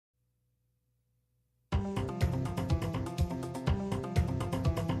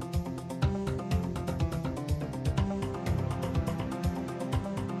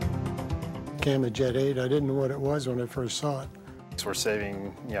Gamajet 8. I didn't know what it was when I first saw it. So we're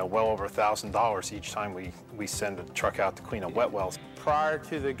saving, well over $1,000 each time we send a truck out to clean up wet wells. Prior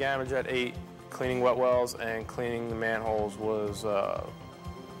to the Gamajet 8, cleaning wet wells and cleaning the manholes was a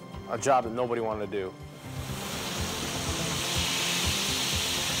job that nobody wanted to do.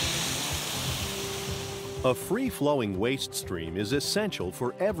 A free-flowing waste stream is essential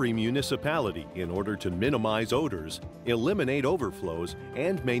for every municipality in order to minimize odors, eliminate overflows,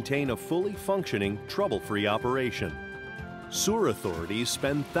 and maintain a fully functioning, trouble-free operation. Sewer authorities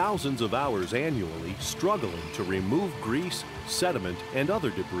spend thousands of hours annually struggling to remove grease, sediment, and other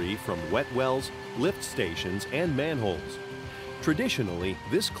debris from wet wells, lift stations, and manholes. Traditionally,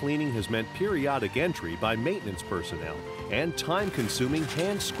 this cleaning has meant periodic entry by maintenance personnel and time-consuming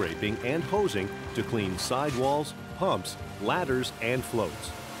hand scraping and hosing to clean sidewalls, pumps, ladders, and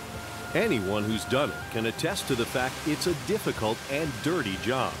floats. Anyone who's done it can attest to the fact it's a difficult and dirty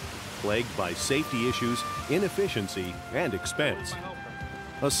job, plagued by safety issues, inefficiency, and expense.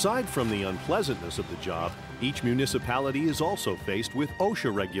 Aside from the unpleasantness of the job, each municipality is also faced with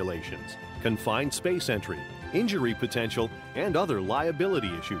OSHA regulations, confined space entry, injury potential, and other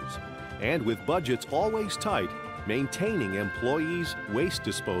liability issues. And with budgets always tight, maintaining employees, waste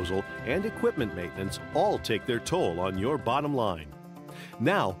disposal, and equipment maintenance all take their toll on your bottom line.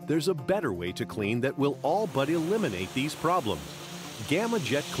 Now, there's a better way to clean that will all but eliminate these problems.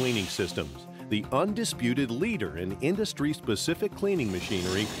 Gamajet Cleaning Systems, the undisputed leader in industry-specific cleaning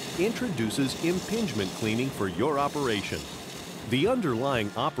machinery, introduces impingement cleaning for your operation. The underlying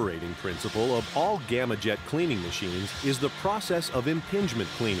operating principle of all Gamajet cleaning machines is the process of impingement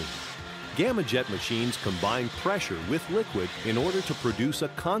cleaning. Gamajet machines combine pressure with liquid in order to produce a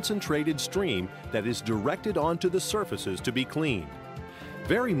concentrated stream that is directed onto the surfaces to be cleaned.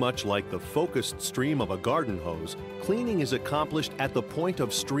 Very much like the focused stream of a garden hose, cleaning is accomplished at the point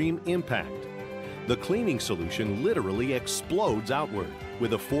of stream impact. The cleaning solution literally explodes outward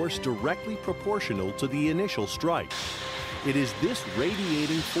with a force directly proportional to the initial strike. It is this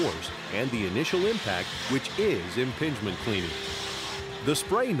radiating force and the initial impact which is impingement cleaning. The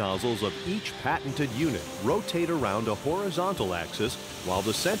spray nozzles of each patented unit rotate around a horizontal axis while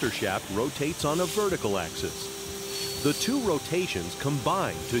the center shaft rotates on a vertical axis. The two rotations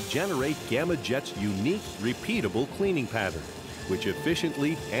combine to generate Gamajet's unique, repeatable cleaning pattern, which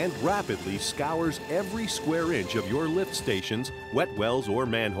efficiently and rapidly scours every square inch of your lift stations, wet wells, or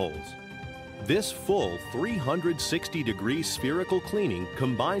manholes. This full 360-degree spherical cleaning,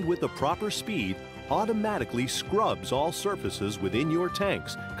 combined with the proper speed, automatically scrubs all surfaces within your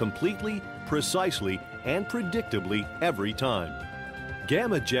tanks completely, precisely, and predictably every time.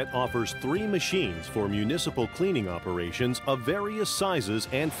 Gamajet offers 3 machines for municipal cleaning operations of various sizes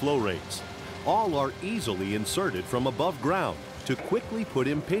and flow rates. All are easily inserted from above ground to quickly put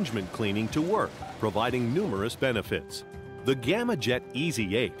impingement cleaning to work, providing numerous benefits. The Gamajet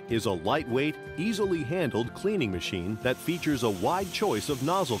Easy 8 is a lightweight, easily handled cleaning machine that features a wide choice of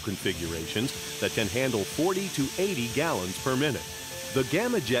nozzle configurations that can handle 40 to 80 gallons per minute. The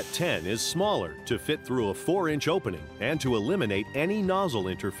Gamajet 10 is smaller to fit through a 4-inch opening and to eliminate any nozzle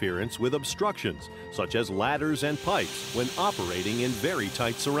interference with obstructions, such as ladders and pipes, when operating in very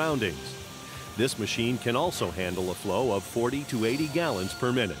tight surroundings. This machine can also handle a flow of 40 to 80 gallons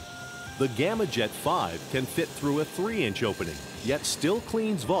per minute. The Gamajet 5 can fit through a 3-inch opening, yet still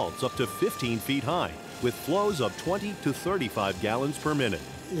cleans vaults up to 15 feet high, with flows of 20 to 35 gallons per minute.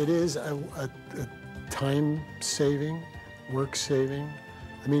 It is a time-saving, work-saving,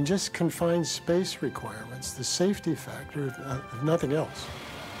 just confined space requirements, the safety factor, if nothing else.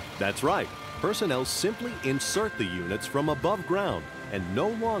 That's right. Personnel simply insert the units from above ground and no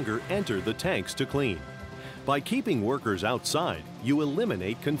longer enter the tanks to clean. By keeping workers outside, you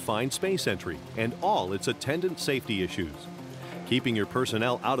eliminate confined space entry and all its attendant safety issues. Keeping your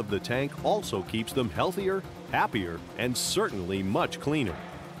personnel out of the tank also keeps them healthier, happier, and certainly much cleaner.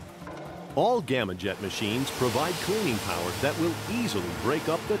 All Gamajet machines provide cleaning power that will easily break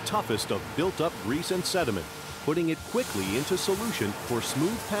up the toughest of built-up grease and sediment, putting it quickly into solution for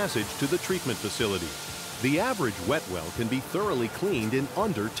smooth passage to the treatment facility. The average wet well can be thoroughly cleaned in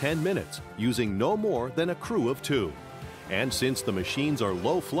under 10 minutes, using no more than a crew of 2. And since the machines are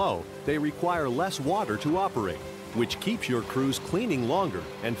low flow, they require less water to operate, which keeps your crews cleaning longer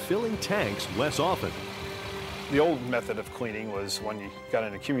and filling tanks less often. The old method of cleaning was when you got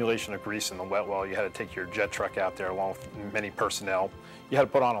an accumulation of grease in the wet well, you had to take your jet truck out there along with many personnel. You had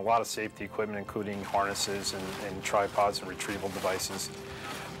to put on a lot of safety equipment, including harnesses and tripods and retrieval devices,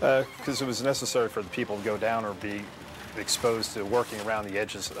 because it was necessary for the people to go down or be exposed to working around the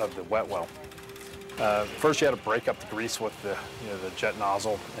edges of the wet well. First you had to break up the grease with the jet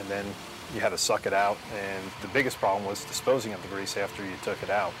nozzle, and then you had to suck it out, and the biggest problem was disposing of the grease after you took it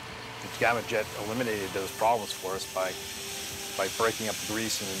out. The Gamajet eliminated those problems for us by breaking up the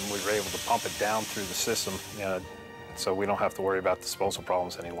grease, and we were able to pump it down through the system, so we don't have to worry about disposal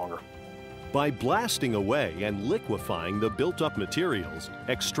problems any longer. By blasting away and liquefying the built-up materials,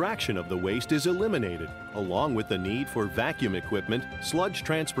 extraction of the waste is eliminated, along with the need for vacuum equipment, sludge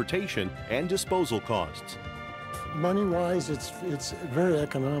transportation, and disposal costs. Money-wise, it's very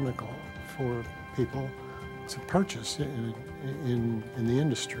economical for people to purchase in the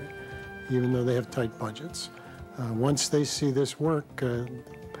industry, even though they have tight budgets. Once they see this work,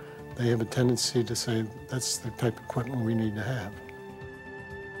 they have a tendency to say, that's the type of equipment we need to have.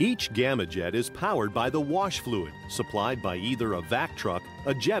 Each Gamajet is powered by the wash fluid, supplied by either a vac truck,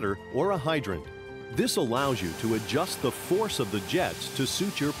 a jetter, or a hydrant. This allows you to adjust the force of the jets to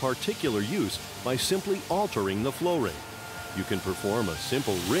suit your particular use by simply altering the flow rate. You can perform a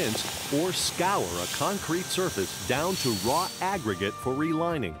simple rinse or scour a concrete surface down to raw aggregate for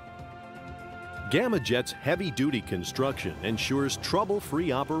relining. Gamajet's heavy-duty construction ensures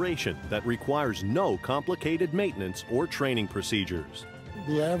trouble-free operation that requires no complicated maintenance or training procedures.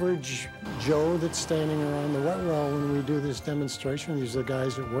 The average Joe that's standing around the wet well when we do this demonstration, these are the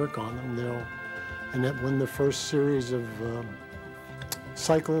guys that work on them. And that when the first series of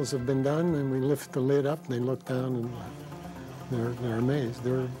cycles have been done, and we lift the lid up and they look down and they're amazed.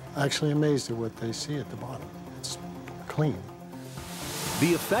 They're actually amazed at what they see at the bottom. It's clean.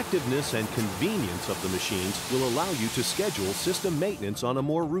 The effectiveness and convenience of the machines will allow you to schedule system maintenance on a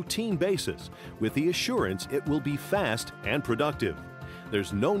more routine basis, with the assurance it will be fast and productive.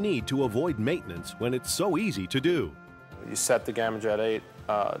 There's no need to avoid maintenance when it's so easy to do. You set the Gamajet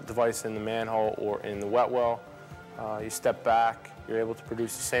 8 device in the manhole or in the wet well. You step back, you're able to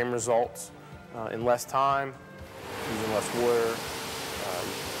produce the same results in less time, using less water,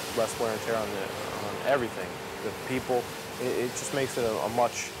 less wear and tear on everything. The people, it just makes it a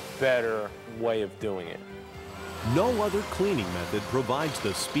much better way of doing it. No other cleaning method provides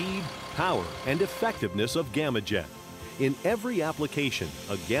the speed, power, and effectiveness of Gamajet. In every application,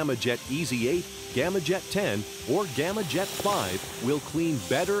 a Gamajet Easy 8, Gamajet 10, or Gamajet 5 will clean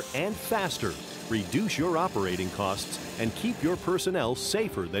better and faster, reduce your operating costs, and keep your personnel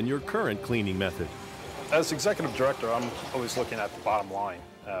safer than your current cleaning method. As executive director, I'm always looking at the bottom line.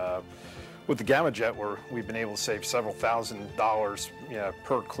 With the Gamajet, we've been able to save several $1,000s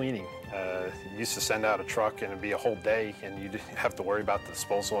per cleaning. You used to send out a truck and it'd be a whole day, and you'd have to worry about the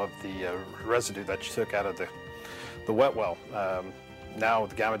disposal of the residue that you took out of the wet well. Now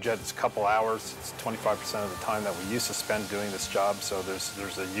with the Gamajet, it's a couple hours. It's 25% of the time that we used to spend doing this job, so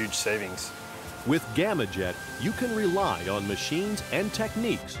there's a huge savings. With Gamajet, you can rely on machines and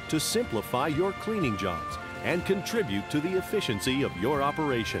techniques to simplify your cleaning jobs and contribute to the efficiency of your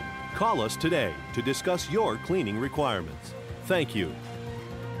operation. Call us today to discuss your cleaning requirements. Thank you.